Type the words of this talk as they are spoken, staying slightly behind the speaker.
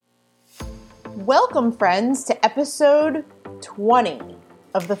Welcome, friends, to episode 20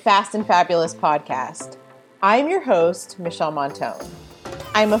 of the Fast and Fabulous podcast. I'm your host, Michelle Montone.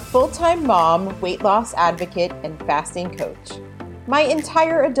 I'm a full-time mom, weight loss advocate, and fasting coach. My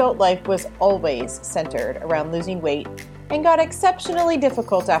entire adult life was always centered around losing weight and got exceptionally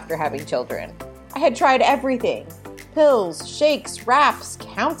difficult after having children. I had tried everything: pills, shakes, wraps,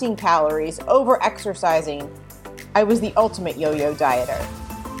 counting calories, over-exercising. I was the ultimate yo-yo dieter.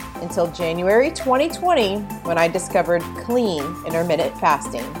 Until January 2020, when I discovered clean intermittent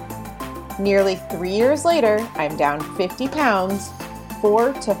fasting. Nearly 3 years later, I'm down 50 pounds,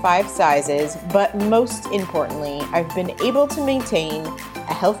 4 to 5 sizes, but most importantly, I've been able to maintain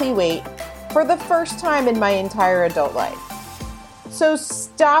a healthy weight for the first time in my entire adult life. So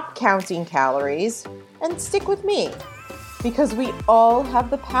stop counting calories and stick with me, because we all have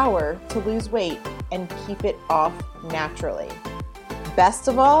the power to lose weight and keep it off naturally. Best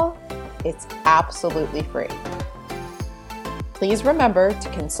of all, it's absolutely free. Please remember to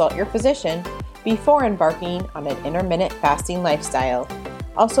consult your physician before embarking on an intermittent fasting lifestyle.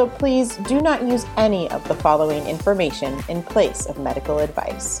 Also, please do not use any of the following information in place of medical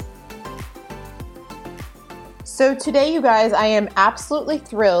advice. So today, you guys, I am absolutely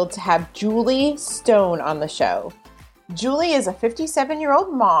thrilled to have Julie Stone on the show. Julie is a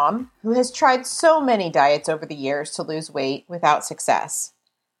 57-year-old mom who has tried so many diets over the years to lose weight without success,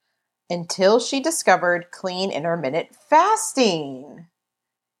 until she discovered clean intermittent fasting.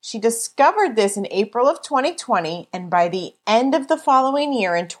 She discovered this in April of 2020, and by the end of the following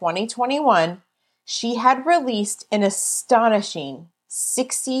year in 2021, she had released an astonishing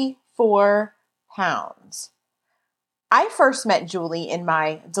 64 pounds. I first met Julie in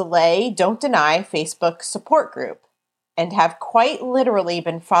my Delay, Don't Deny Facebook support group, and have quite literally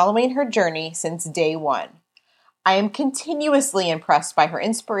been following her journey since day one. I am continuously impressed by her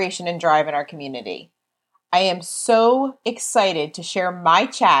inspiration and drive in our community. I am so excited to share my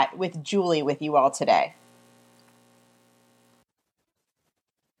chat with Julie with you all today.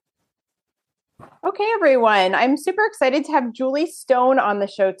 Okay, everyone. I'm super excited to have Julie Stone on the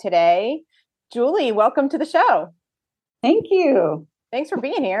show today. Julie, welcome to the show. Thank you. Thanks for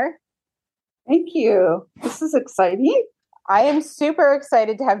being here. Thank you. This is exciting. I am super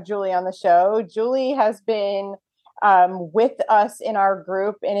excited to have Julie on the show. Julie has been with us in our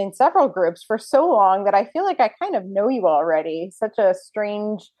group and in several groups for so long that I feel like I kind of know you already. Such a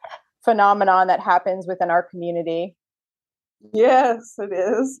strange phenomenon that happens within our community. Yes, it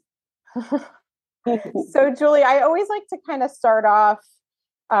is. So, Julie, I always like to kind of start off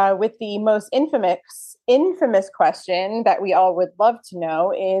with the most infamous question that we all would love to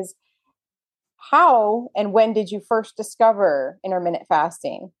know is, how and when did you first discover intermittent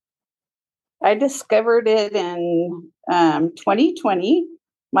fasting? I discovered it in 2020.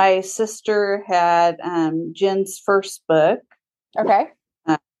 My sister had Jen's first book. Okay.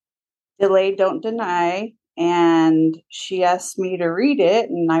 Delay, Don't Deny. And she asked me to read it,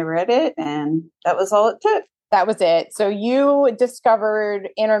 and I read it, and that was all it took. That was it. So you discovered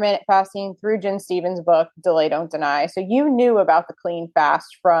intermittent fasting through Jen Stevens' book, Delay, Don't Deny. So you knew about the clean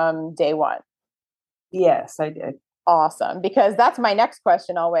fast from day one. Yes, I did. Awesome. Because that's my next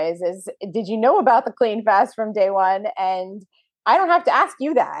question always is, did you know about the clean fast from day one? And I don't have to ask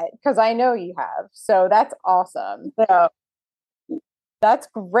you that because I know you have. So that's awesome. So that's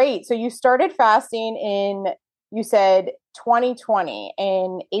great. So you started fasting in, you said 2020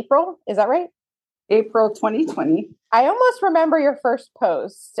 in April. Is that right? April 2020. I almost remember your first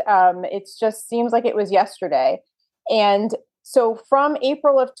post. It just seems like it was yesterday. And so from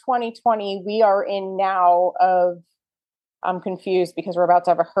April of 2020, we are in now of, I'm confused because we're about to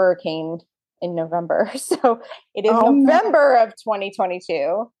have a hurricane in November. So it is November of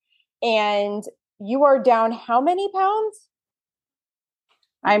 2022. And you are down how many pounds?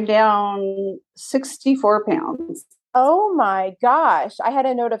 I'm down 64 pounds. Oh my gosh. I had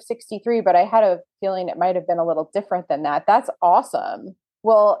a note of 63, but I had a feeling it might have been a little different than that. That's awesome.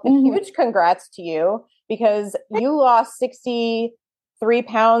 Well, huge congrats to you because you lost 63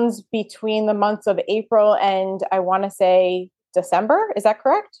 pounds between the months of April and I want to say December. Is that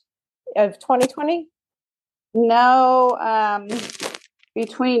correct? Of 2020? No,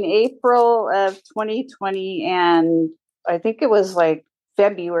 between April of 2020 and I think it was like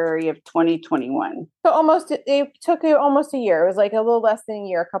February of 2021. So it took you almost a year. It was like a little less than a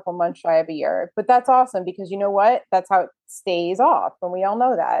year, a couple months shy of a year. But that's awesome because you know what? That's how it stays off. And we all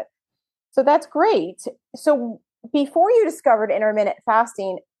know that. So that's great. So before you discovered intermittent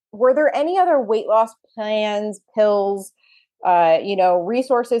fasting, were there any other weight loss plans, pills,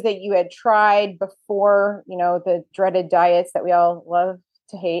 resources that you had tried before, the dreaded diets that we all love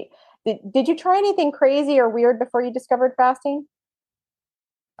to hate? Did you try anything crazy or weird before you discovered fasting?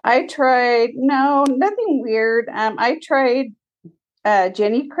 I tried, no, nothing weird. I tried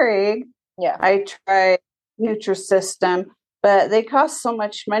Jenny Craig. Yeah. I tried Nutrisystem, but they cost so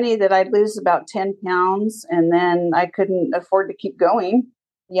much money that I'd lose about 10 pounds and then I couldn't afford to keep going.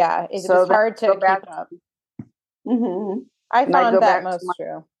 Yeah, it So was hard to keep up. Mm-hmm. I And I found go that back to most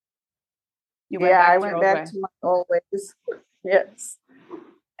true. I went back to my old ways. Yes.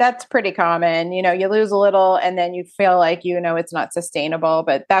 That's pretty common. You lose a little and then you feel like, it's not sustainable.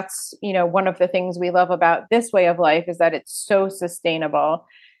 But that's, one of the things we love about this way of life is that it's so sustainable.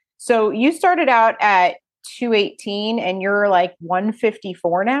 So you started out at 218 and you're like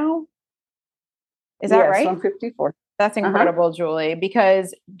 154 now. Is that right? 154. That's incredible, Julie,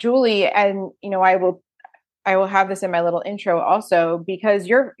 because Julie, and I will have this in my little intro also, because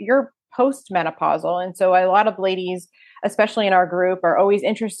you're postmenopausal. And so a lot of ladies, especially in our group, are always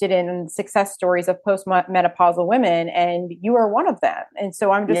interested in success stories of postmenopausal women. And you are one of them. And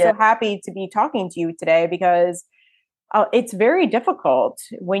so I'm just so happy to be talking to you today because it's very difficult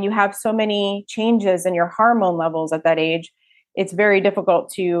when you have so many changes in your hormone levels at that age. It's very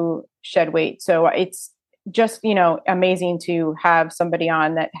difficult to shed weight. So it's just, amazing to have somebody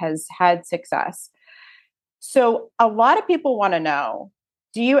on that has had success. So a lot of people want to know,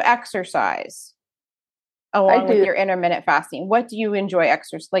 do you exercise along with your intermittent fasting? What do you enjoy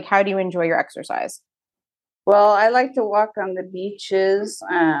exercise? Like, how do you enjoy your exercise? Well, I like to walk on the beaches,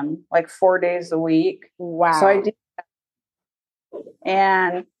 like 4 days a week. Wow. So I do.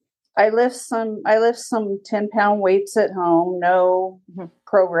 And I lift some 10-pound weights at home, no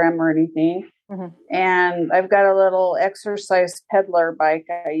program or anything. Mm-hmm. And I've got a little exercise peddler bike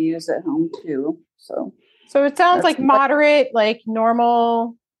I use at home too. So it sounds like moderate, like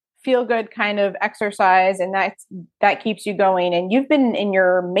normal, feel good kind of exercise. And that keeps you going. And you've been in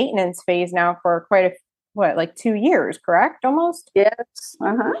your maintenance phase now for quite 2 years, correct? Almost? Yes.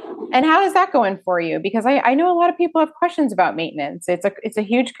 Uh-huh. And how is that going for you? Because I know a lot of people have questions about maintenance. It's a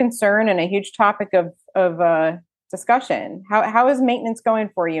huge concern and a huge topic of discussion. How is maintenance going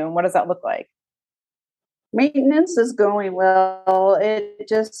for you? And what does that look like? Maintenance is going well.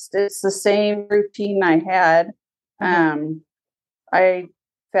 It's the same routine I had. Mm-hmm. I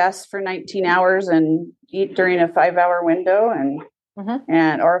fast for 19 hours and eat during a 5-hour window and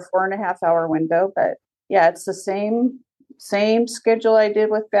or a 4.5-hour window. But yeah, it's the same schedule I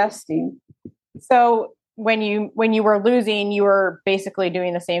did with fasting. So when you were losing, you were basically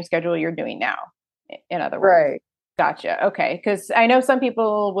doing the same schedule you're doing now, in other words. Right. Gotcha. Okay. Because I know some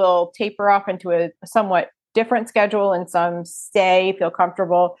people will taper off into a somewhat different schedule and some feel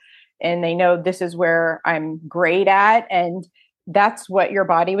comfortable and they know this is where I'm great at. And that's what your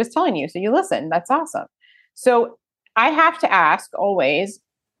body was telling you. So you listen. That's awesome. So I have to ask always,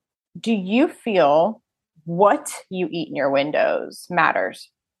 do you feel what you eat in your windows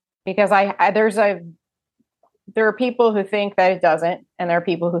matters? Because there are people who think that it doesn't, and there are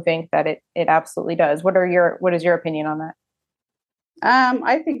people who think that it absolutely does. What is your opinion on that?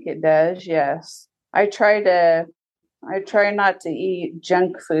 I think it does. Yes. I try not to eat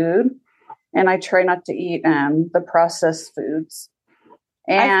junk food, and I try not to eat the processed foods.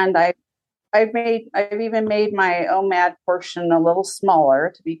 And I've even made my OMAD portion a little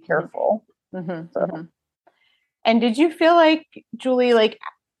smaller to be careful. Mm-hmm. So. Mm-hmm. And did you feel like, Julie, like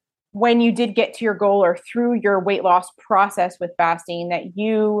when you did get to your goal or through your weight loss process with fasting, that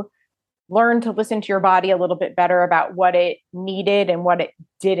you learned to listen to your body a little bit better about what it needed and what it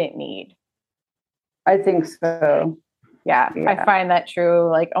didn't need? I think so. Yeah, I find that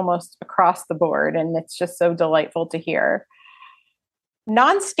true, like almost across the board. And it's just so delightful to hear.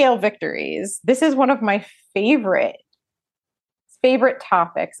 Non-scale victories. This is one of my favorite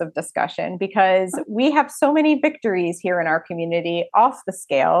topics of discussion because we have so many victories here in our community off the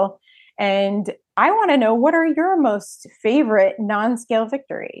scale. And I want to know, what are your most favorite non-scale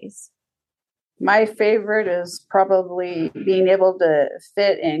victories? My favorite is probably being able to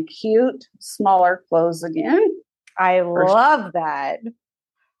fit in cute, smaller clothes again. I love that.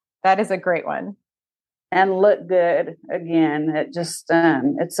 That is a great one. And look good again. It just,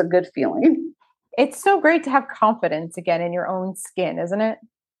 it's a good feeling. It's so great to have confidence again in your own skin, isn't it?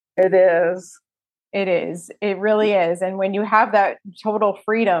 It is. It is. It really is. And when you have that total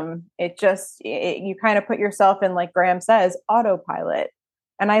freedom, you kind of put yourself in, like Graham says, autopilot.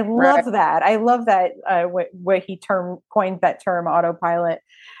 And I love that. I love that what he coined that term, autopilot.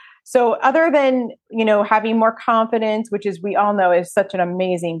 So other than, having more confidence, which is, we all know is such an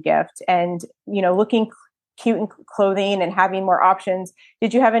amazing gift, and, looking cute in clothing and having more options,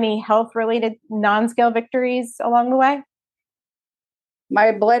 did you have any health related non-scale victories along the way?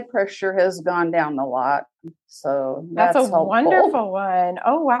 My blood pressure has gone down a lot. So That's a that's helpful. wonderful one.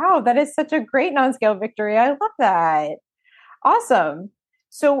 Oh, wow. That is such a great non-scale victory. I love that. Awesome.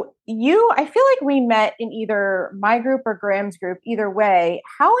 So I feel like we met in either my group or Graham's group. Either way,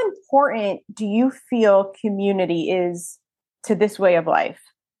 how important do you feel community is to this way of life?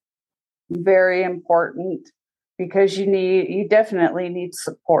 Very important, because you definitely need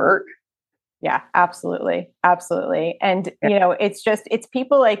support. Yeah, absolutely. Absolutely. And, it's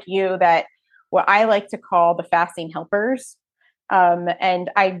people like you that what I like to call the fasting helpers. And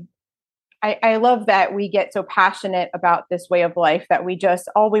I love that we get so passionate about this way of life that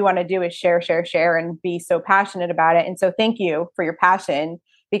all we want to do is share, share, share, and be so passionate about it. And so thank you for your passion,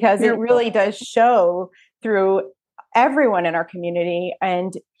 because it really does show through everyone in our community.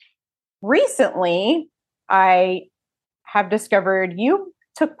 And recently I have discovered you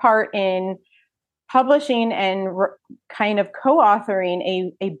took part in publishing and kind of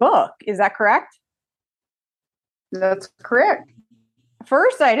co-authoring a book. Is that correct? That's correct.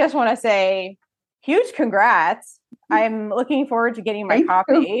 First, I just want to say huge congrats. I'm looking forward to getting my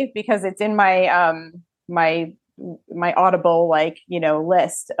copy because it's in my my Audible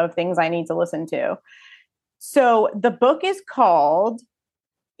list of things I need to listen to. So the book is called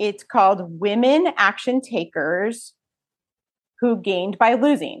Women Action Takers Who Gained by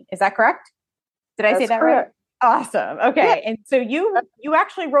Losing. Is that correct? Did I say that correct? Right? Awesome. Okay. Yeah. And so you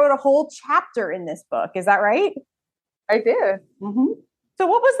actually wrote a whole chapter in this book. Is that right? I did. Mm-hmm. So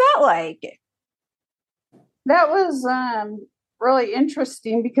what was that like? That was really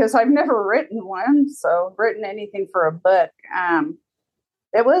interesting because I've never written anything for a book.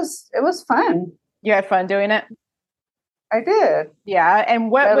 It was fun. You had fun doing it? I did. Yeah. And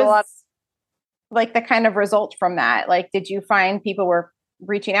what was like the kind of result from that? Like, did you find people were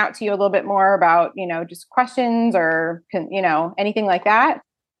reaching out to you a little bit more about, just questions or, anything like that?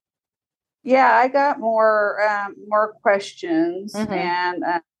 Yeah, I got more questions, mm-hmm. and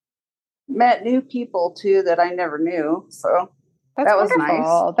met new people too that I never knew. So that was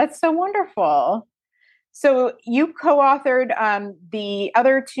wonderful. Nice. That's so wonderful. So you co-authored, the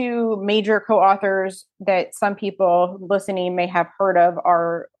other two major co-authors that some people listening may have heard of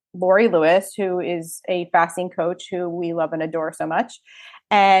are Lori Lewis, who is a fasting coach who we love and adore so much,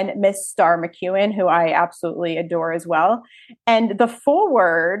 and Miss Star McEwen, who I absolutely adore as well. And the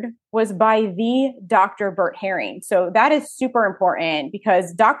foreword was by the Dr. Bert Herring. So that is super important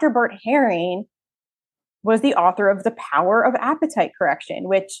because Dr. Bert Herring was the author of The Power of Appetite Correction,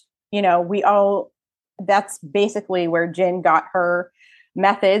 which, that's basically where Jen got her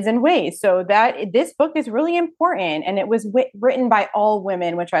methods and ways. So this book is really important, and it was written by all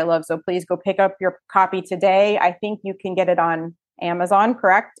women, which I love. So please go pick up your copy today. I think you can get it on Amazon,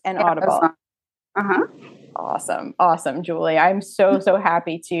 correct? And Audible. Uh-huh. Awesome, Julie. I'm so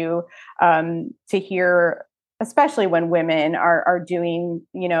happy to hear, especially when women are doing,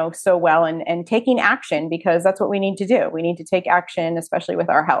 so well and taking action, because that's what we need to do. We need to take action, especially with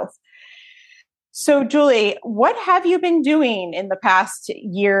our health. So, Julie, what have you been doing in the past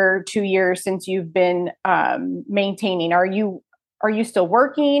year, 2 years since you've been maintaining? Are you still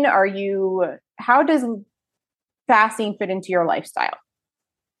working? How does fasting fit into your lifestyle?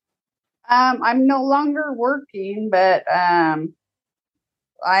 I'm no longer working, but I'm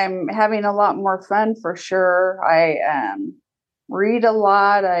having a lot more fun for sure. I read a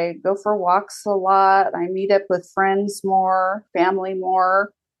lot. I go for walks a lot. I meet up with friends more, family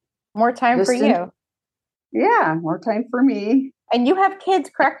more. More time for you. Yeah, more time for me. And you have kids,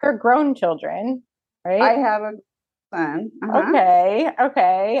 correct? They're grown children, right? I have a son. Uh-huh.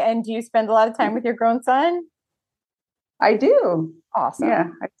 Okay. And do you spend a lot of time with your grown son? I do. Awesome. Yeah.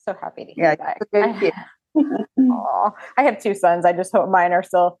 I'm so happy to hear that. It's a good kid. I have 2 sons. I just hope mine are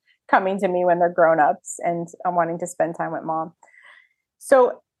still coming to me when they're grown-ups and I'm wanting to spend time with mom.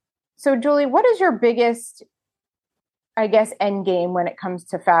 So Julie, what is your biggest, I guess, end game when it comes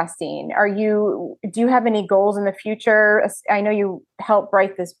to fasting? Do you have any goals in the future? I know you helped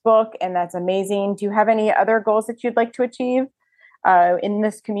write this book, and that's amazing. Do you have any other goals that you'd like to achieve in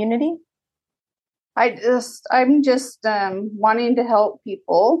this community? I'm just wanting to help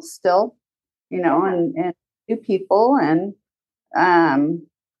people still, and new people, and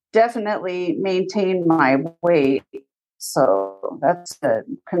definitely maintain my weight. So that's a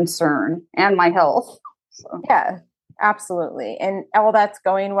concern, and my health. So. Yeah. Absolutely. And all that's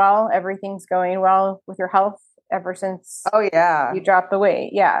going well. Everything's going well with your health ever since you dropped the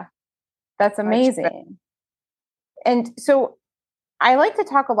weight. Yeah. That's amazing. And so I like to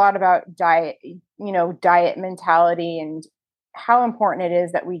talk a lot about diet mentality and how important it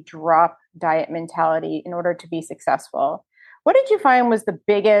is that we drop diet mentality in order to be successful. What did you find was the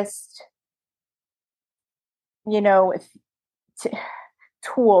biggest,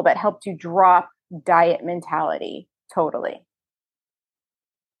 tool that helped you drop diet mentality totally?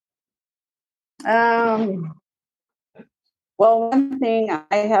 Well, one thing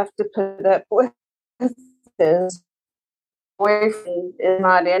I have to put up with is boyfriend is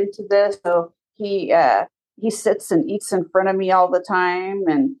not into this, so he sits and eats in front of me all the time,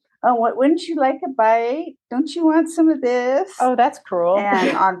 and wouldn't you like a bite? Don't you want some of this? Oh, that's cruel.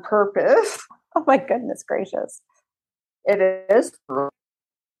 And on purpose. Oh my goodness gracious. It is cruel.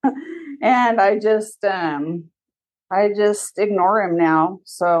 And I just ignore him now,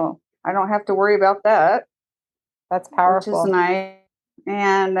 so I don't have to worry about that. That's powerful. Which is nice.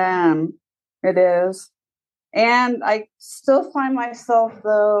 And it is. And I still find myself,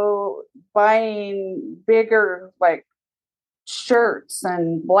 though, buying bigger, like, shirts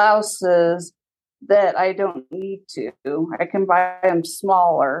and blouses that I don't need to. I can buy them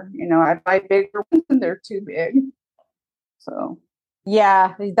smaller. I buy bigger ones and they're too big. So.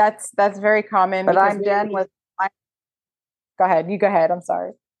 Yeah, that's very common. But I'm done with. Go ahead. You go ahead. I'm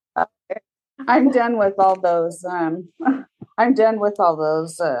sorry. I'm done with all those. I'm done with all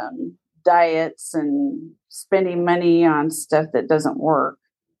those diets and spending money on stuff that doesn't work.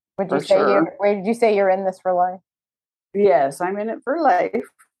 Did you say you're in this for life? Yes, I'm in it for life.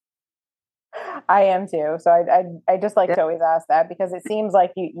 I am too. So I just like to always ask that because it seems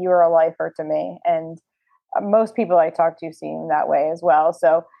like you're a lifer to me, and most people I talk to seem that way as well.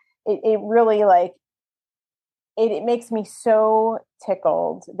 So it really it makes me so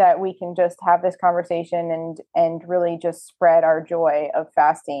tickled that we can just have this conversation and really just spread our joy of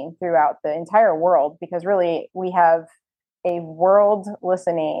fasting throughout the entire world, because really we have a world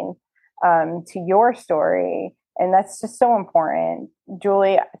listening to your story. And that's just so important.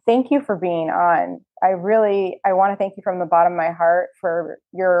 Julie, thank you for being on. I want to thank you from the bottom of my heart for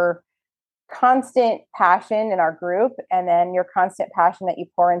your constant passion in our group, and then your constant passion that you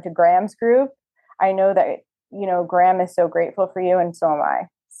pour into Graham's group. I know that Graham is so grateful for you, and so am I.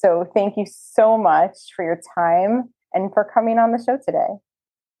 So thank you so much for your time and for coming on the show today.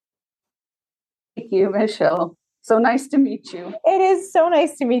 Thank you, Michelle. So nice to meet you. It is so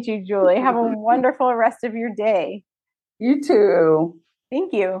nice to meet you, Julie. Have a wonderful rest of your day. You too.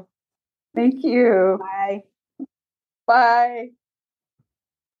 Thank you. Thank you. Bye. Bye.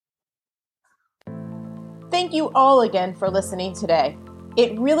 Thank you all again for listening today.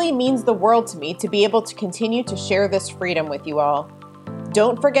 It really means the world to me to be able to continue to share this freedom with you all.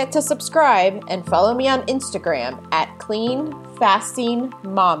 Don't forget to subscribe and follow me on Instagram at Clean Fasting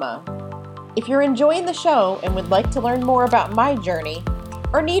Mama. If you're enjoying the show and would like to learn more about my journey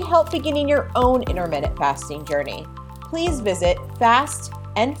or need help beginning your own intermittent fasting journey, please visit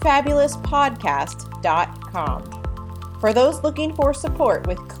fastandfabulouspodcast.com. For those looking for support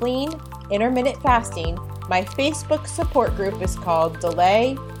with clean intermittent fasting, my Facebook support group is called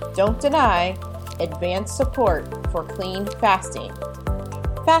Delay, Don't Deny, Advanced Support for Clean Fasting.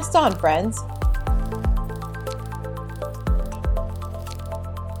 Fast on, friends.